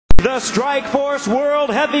the Strikeforce World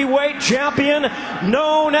Heavyweight Champion,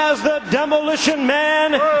 known as the Demolition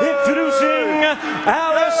Man, introducing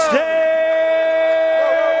ALISTAIR.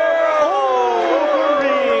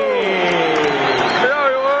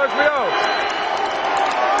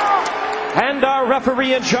 And our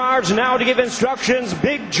referee in charge now to give instructions,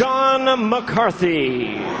 Big John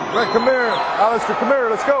McCarthy. Right, come here. Alistair, come here.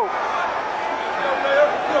 Let's go.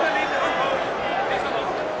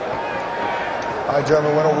 All right,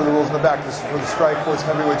 gentlemen, went over the rules in the back. This is for the Strikeforce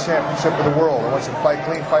Heavyweight Championship of the world. I want you to fight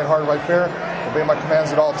clean, fight hard, fight fair. Obey my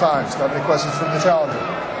commands at all times. Do you have any questions from the challenger?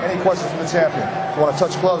 Any questions from the champion? If you want to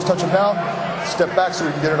touch gloves, touch them now. Step back so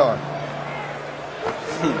we can get it on.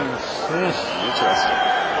 Interesting.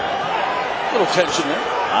 A little tension there.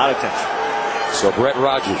 A lot of tension. So Brett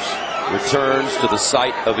Rogers returns to the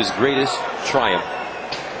site of his greatest triumph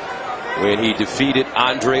when he defeated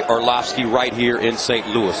Andre Arlovsky right here in St.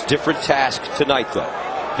 Louis. Different task tonight, though.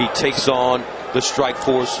 He takes on the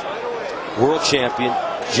Strikeforce world champion,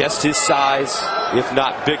 just his size, if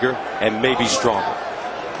not bigger, and maybe stronger.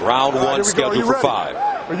 Round one scheduled for 5.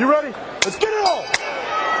 Are you ready? Let's get it on!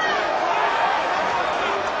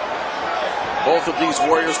 Both of these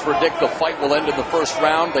warriors predict the fight will end in the first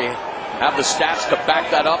round. They have the stats to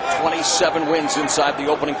back that up. 27 wins inside the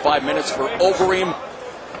opening 5 minutes for OVEREEM.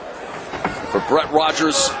 For Brett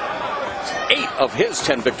Rogers, 8 of his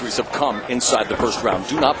 10 victories have come inside the first round.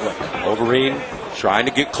 Do not blink. OVEREEM trying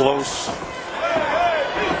to get close.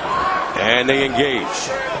 And they engage.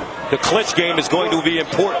 The clinch game is going to be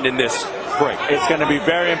important in this break. It's going to be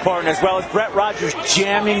very important, as well as Brett Rogers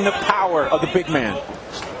jamming the power of the big man.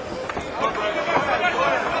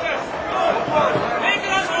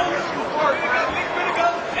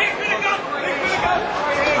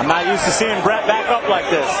 I'm not used to seeing Brett back up like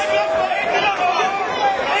this.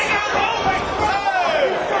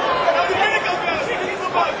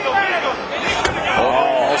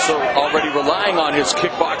 Also already relying on his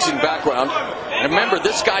kickboxing background. And remember,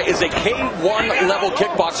 this guy is a K1 level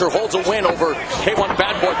kickboxer, holds a win over K1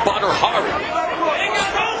 bad boy Badr Hari.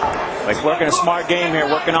 He's working a smart game here,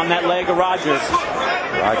 working on that leg of Rogers.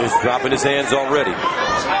 Rogers dropping his hands already.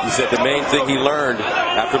 He said the main thing he learned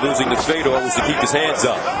after losing to Fedor was to keep his hands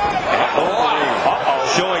up. And OVEREEM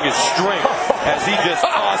showing his strength as he just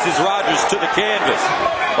tosses Rogers to the canvas.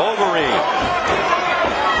 OVEREEM.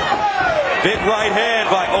 Big right hand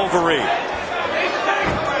by OVEREEM.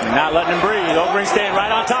 Not letting him breathe. OVEREEM staying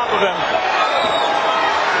right on top of him.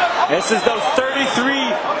 This is those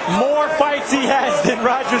 33 more fights he has than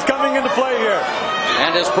Rogers coming into play here.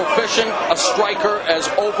 And as proficient a striker as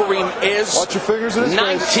OVEREEM is, watch your fingers in his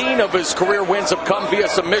 19 face. of his career wins have come via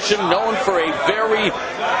submission, known for a very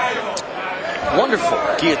wonderful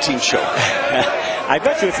guillotine choke. I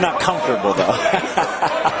bet you it's not comfortable, though.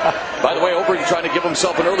 By the way, OVEREEM trying to give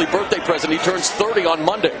himself an early birthday present. He turns 30 on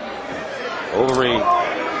Monday. OVEREEM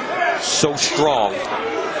so strong.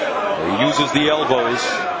 He uses the elbows.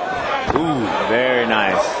 Ooh, very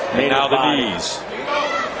nice. And now the knees.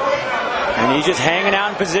 And he's just hanging out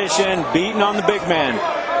in position, beating on the big man.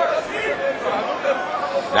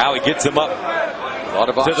 Now he gets him up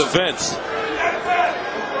to the fence.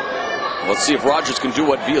 Let's see if Rogers can do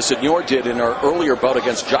what Villasenor did in our earlier bout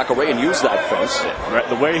against Jacare and use that fence.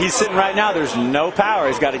 The way he's sitting right now, there's no power.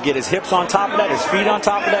 He's got to get his hips on top of that, his feet on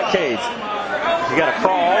top of that cage. He's got to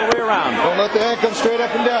crawl all the way around. Don't let the hand come straight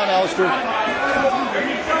up and down, Alistair.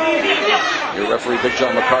 Your referee, Big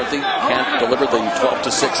John McCarthy, can't deliver the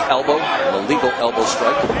 12-6 elbow, an illegal elbow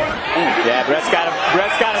strike. Yeah, Brett's got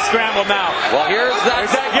to scramble now. Well, here's that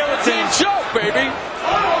guillotine choke, baby.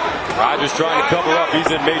 Rogers trying to cover up.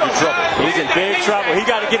 He's in major trouble. He's in big trouble. He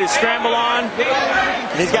got to get his scramble on.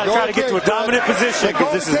 And he's got to try to get to a dominant position,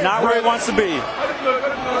 because this is not where he wants to be.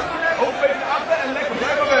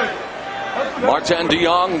 Martin de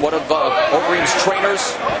Jong, one of OVEREEM's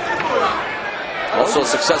trainers. Also a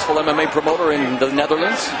successful MMA promoter in the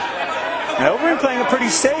Netherlands. Now, OVEREEM playing it pretty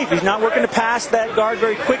safe. He's not working to pass that guard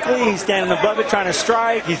very quickly. He's standing above it trying to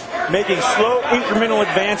strike. He's making slow incremental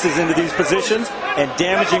advances into these positions and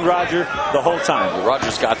damaging Roger the whole time. Well,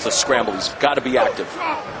 Rogers got to scramble. He's got to be active.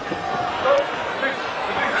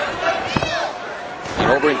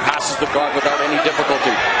 And OVEREEM passes the guard without any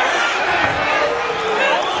difficulty.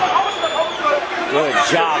 Good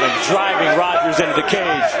job of driving Rogers into the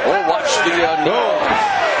cage. Oh, watch the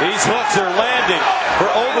These hooks are landing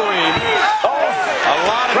for OVEREEM. A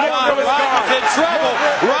lot of time. Rogers in trouble.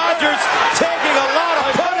 Rogers taking a lot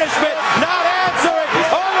of punishment, not answering.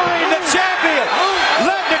 OVEREEM, the champion,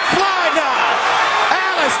 letting it fly now.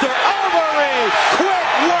 ALISTAIR OVEREEM, quick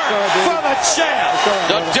work for the champ.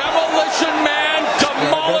 The Demolition Man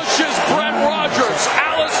demolishes Brett Rogers.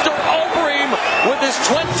 ALISTAIR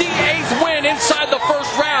 28th win inside the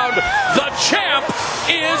first round. The champ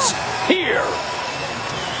is here.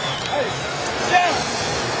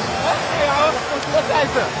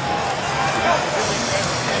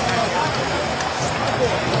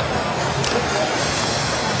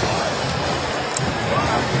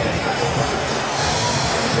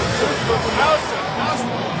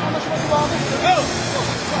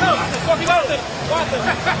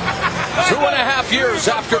 Two and a half years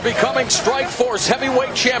after becoming Strikeforce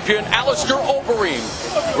heavyweight champion, ALISTAIR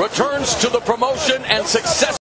OVEREEM returns to the promotion and success.